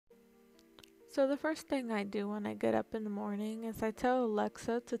So the first thing I do when I get up in the morning is I tell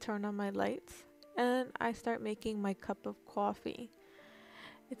Alexa to turn on my lights and I start making my cup of coffee.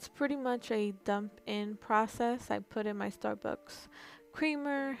 It's pretty much a dump in process. I put in my Starbucks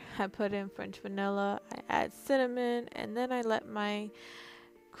creamer, I put in French vanilla, I add cinnamon, and then I let my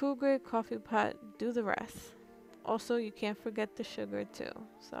cool grade coffee pot do the rest. Also, you can't forget the sugar too,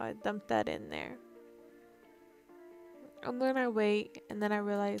 so I dump that in there. And then I wait, and then I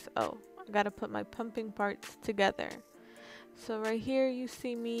realize, oh, I gotta put my pumping parts together. So right here you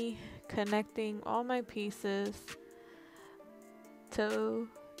see me connecting all my pieces to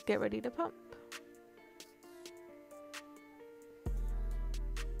get ready to pump.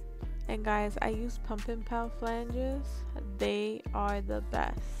 And guys, I use Pump and Pal flanges. They are the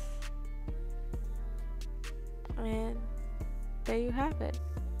best. And there you have it.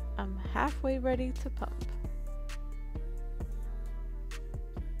 I'm halfway ready to pump.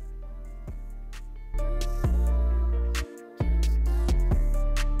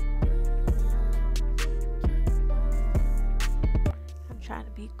 I'm trying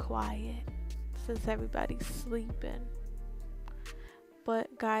to be quiet since everybody's sleeping.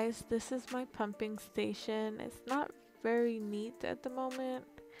 But guys, this is my pumping station. It's not very neat at the moment.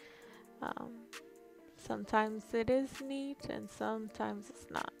 Um, Sometimes it is neat and sometimes it's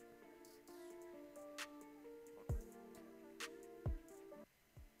not.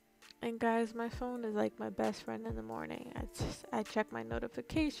 And guys, my phone is like my best friend in the morning. I check my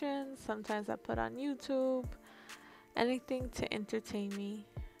notifications. Sometimes I put on YouTube. Anything to entertain me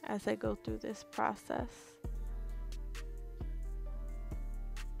as I go through this process.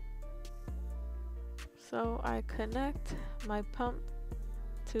 So I connect my pump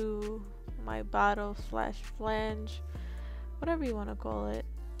to my bottle slash flange, whatever you want to call it.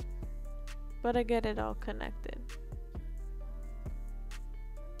 But I get it all connected.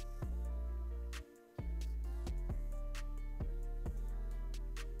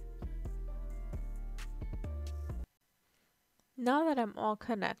 Now that I'm all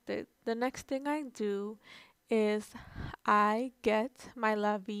connected, the next thing I do is I get my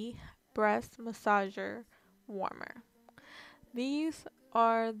La Vie breast massager warmer. These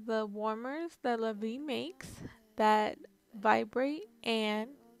are the warmers that La Vie makes that vibrate and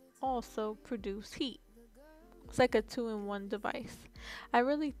also produce heat. It's like a two-in-one device. I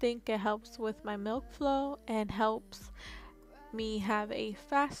really think it helps with my milk flow and helps me have a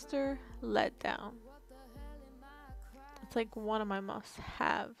faster letdown. It's like one of my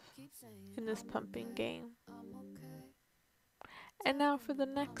must-have in this pumping game. And now for the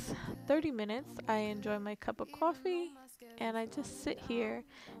next 30 minutes, I enjoy my cup of coffee and I just sit here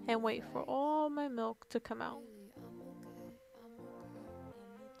and wait for all my milk to come out.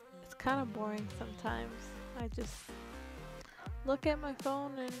 It's kind of boring sometimes. I just look at my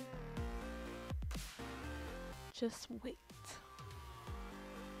phone and just wait.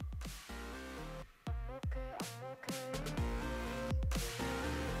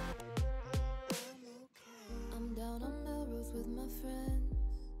 I'm down on Melrose with my friends.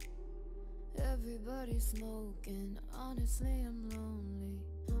 Everybody's smoking. Honestly, I'm lonely.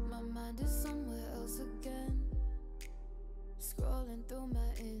 My mind is somewhere else again. Scrolling through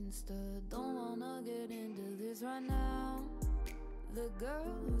my Insta. Don't wanna get into this right now. The girl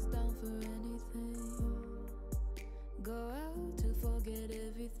who's down for anything. Go out to forget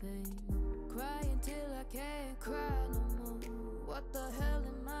everything. Crying till I can't cry no more. What the hell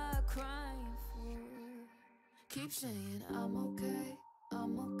am I crying for? Keep saying I'm okay,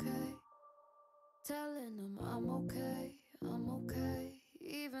 I'm okay. Telling them I'm okay, I'm okay.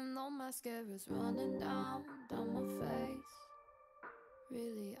 Even though mascara's running down my face.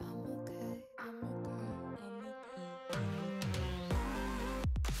 Really, I'm okay, I'm okay, I'm okay.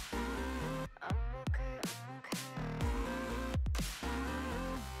 I'm okay, I'm okay.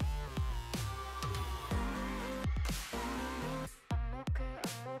 I'm okay,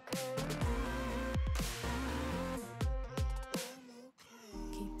 I'm okay.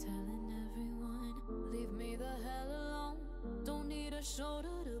 Keep telling everyone, leave me the hell alone. Don't need a shoulder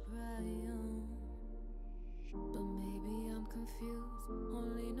to cry on. But maybe I'm confused,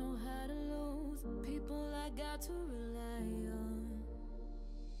 only know how to lose. People I got to rely on.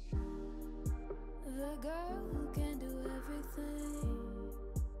 The girl who can do everything,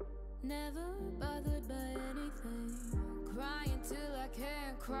 never bothered by anything. Crying till I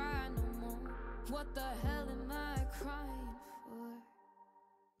can't cry no more. What the hell am I crying for?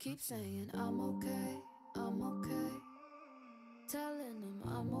 Keep saying I'm okay, I'm okay. Telling them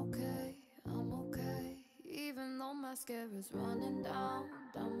I'm okay, I'm okay. Even though mascara's running down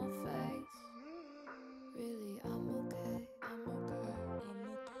my face. Really, I'm okay, I'm okay, I'm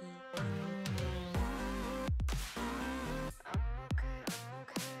okay.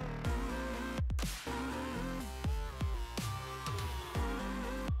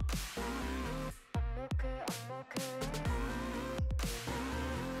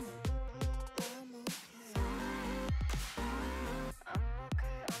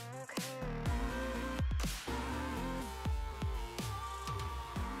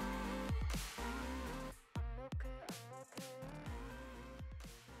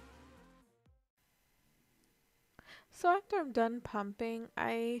 So after I'm done pumping,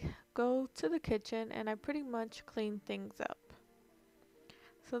 I go to the kitchen and I pretty much clean things up.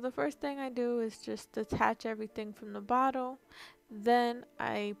 So the first thing I do is just detach everything from the bottle. Then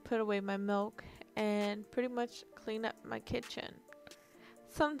I put away my milk and pretty much clean up my kitchen.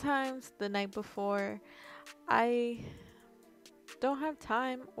 Sometimes the night before, I don't have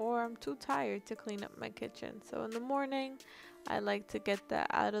time or I'm too tired to clean up my kitchen. So in the morning, I like to get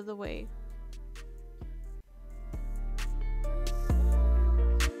that out of the way.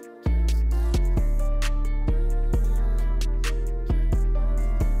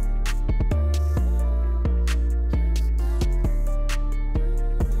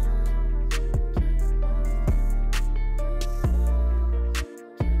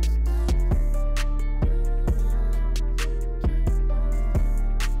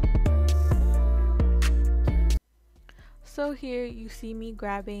 So here you see me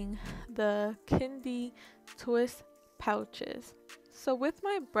grabbing the Kindy Twist pouches. So with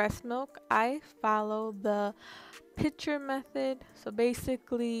my breast milk, I follow the pitcher method. So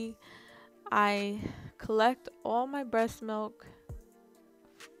basically, I collect all my breast milk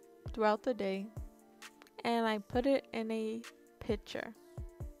throughout the day and I put it in a pitcher.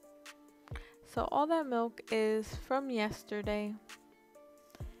 So all that milk is from yesterday.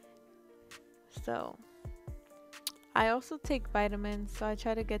 So I also take vitamins, so I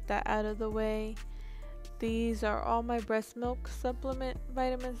try to get that out of the way. These are all my breast milk supplement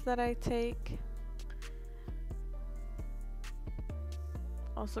vitamins that I take.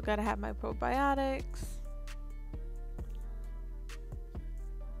 Also gotta have my probiotics.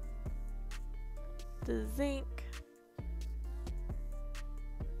 The zinc.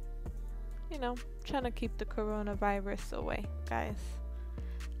 You know, trying to keep the coronavirus away, guys.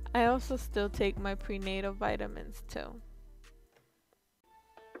 I also still take my prenatal vitamins too.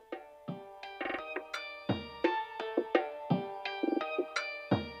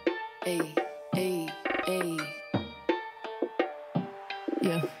 Hey, hey, hey.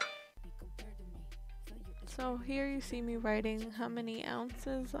 Yeah. So here you see me writing how many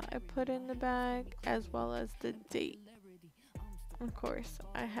ounces I put in the bag as well as the date. Of course,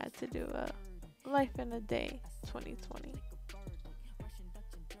 I had to do a life in a day 2020.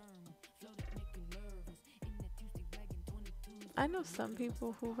 I know some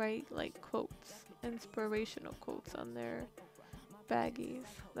people who write like quotes, inspirational quotes on their baggies.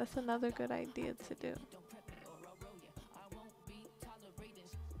 That's another good idea to do.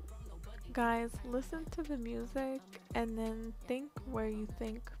 Guys, listen to the music and then think where you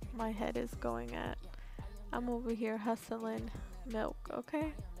think my head is going at. I'm over here hustling milk,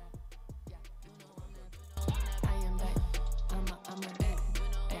 okay?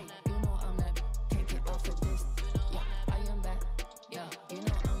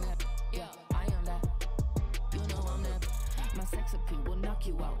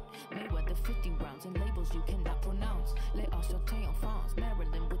 You out. Mayweather 50 rounds and labels you cannot pronounce. Lay off your tay on France,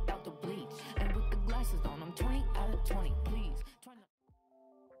 Maryland without the bleach. And with the glasses on, I'm 20 out of 20, please.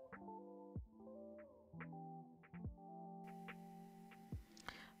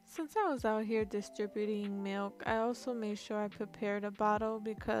 Since I was out here distributing milk, I also made sure I prepared a bottle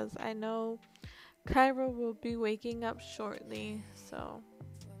because I know Kyra will be waking up shortly. So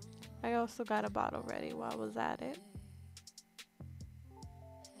I also got a bottle ready while I was at it.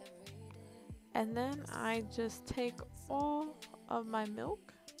 And then I just take all of my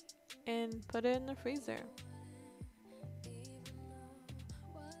milk and put it in the freezer.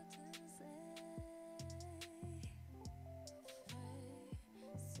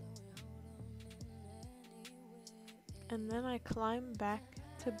 And then I climb back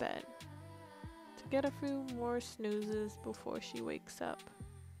to bed to get a few more snoozes before she wakes up.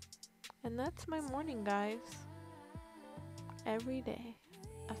 And that's my morning, guys. Every day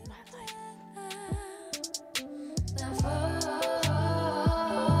of my life.